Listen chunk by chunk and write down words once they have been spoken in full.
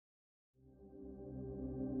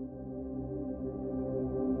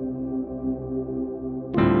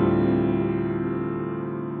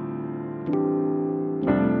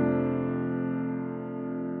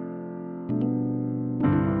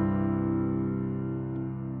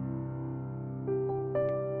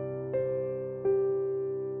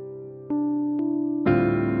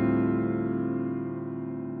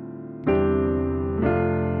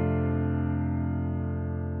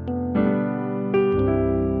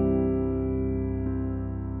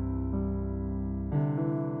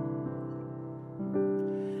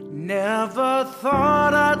Never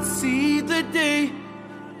thought I'd see the day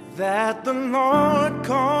that the Lord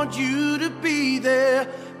called you to be there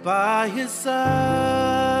by His side.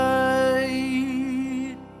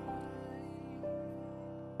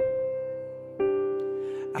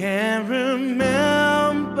 I can't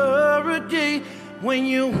remember a day when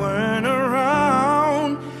you weren't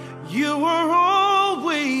around. You were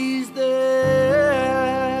always there.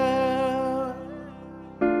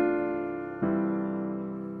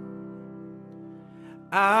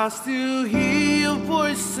 I still hear your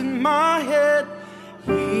voice in my head,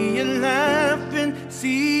 hear you laughing,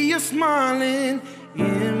 see you smiling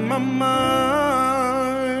in my mind.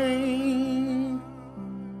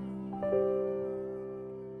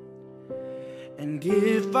 And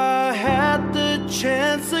if I had the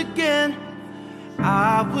chance again,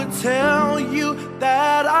 I would tell you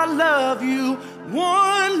that I love you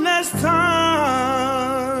one last time.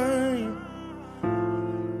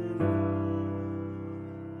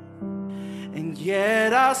 And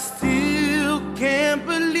yet I still can't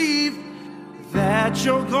believe that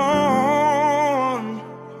you're gone,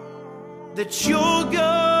 that you're gone.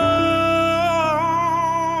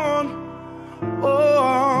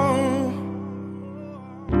 Oh,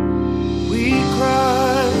 we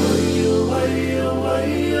cry,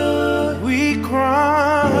 we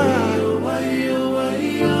cry, we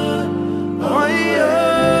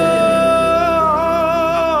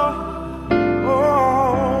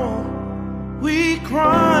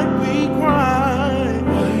cry, we cry.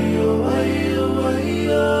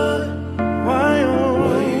 Why, oh,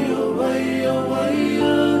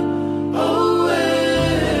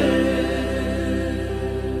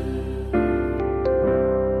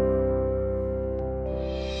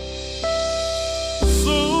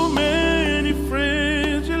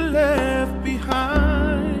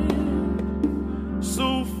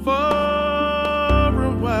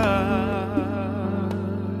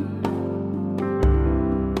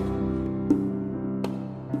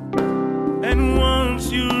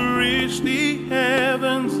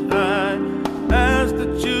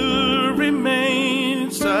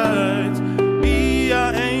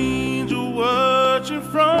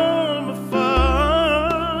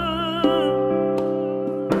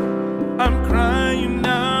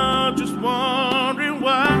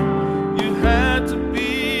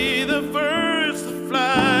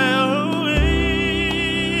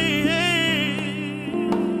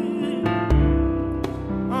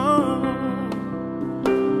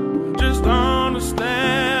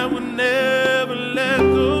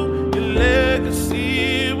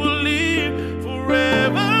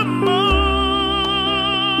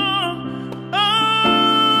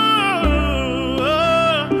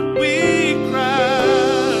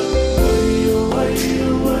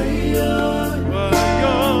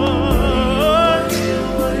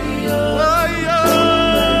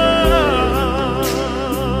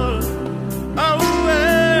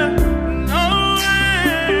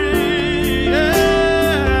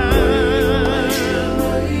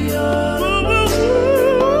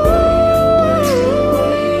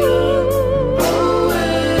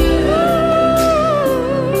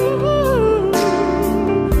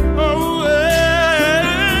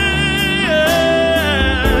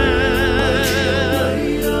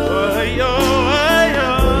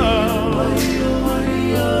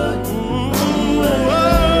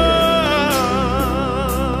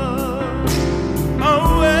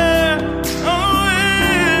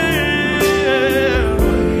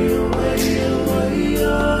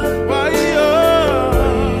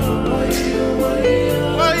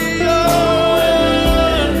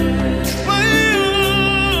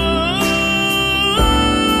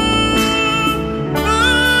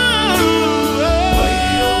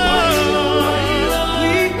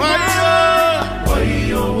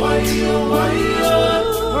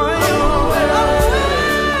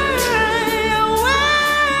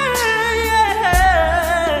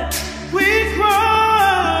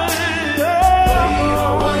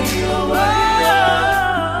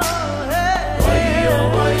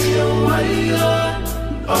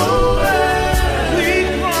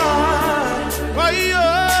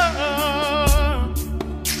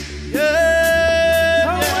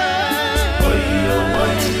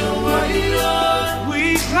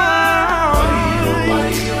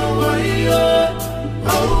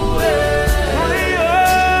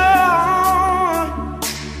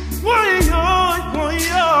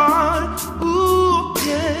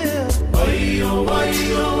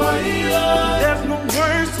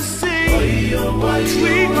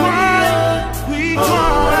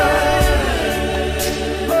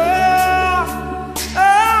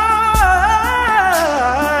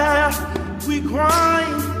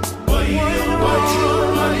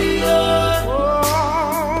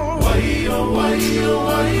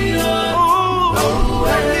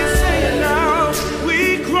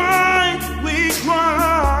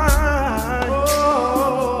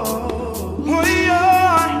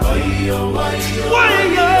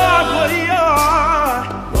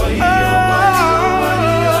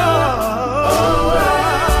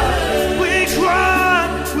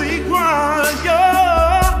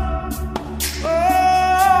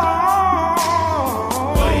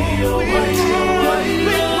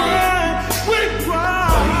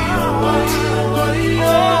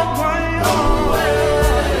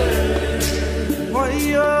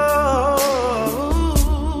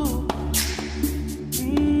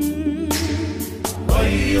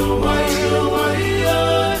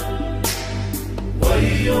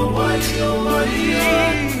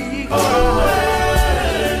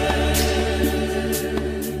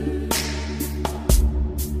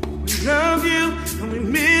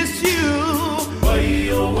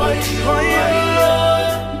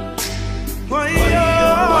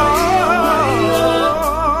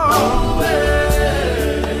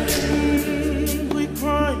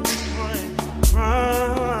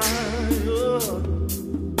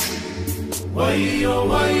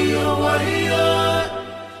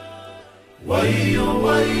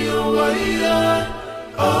 Love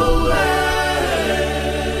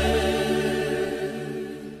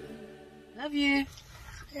you.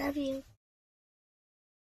 Love you.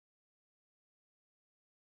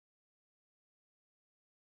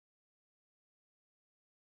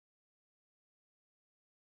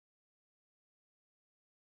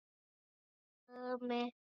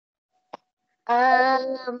 Amen.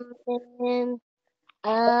 Amen.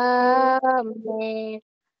 Amen.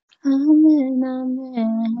 Amen,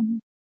 amen.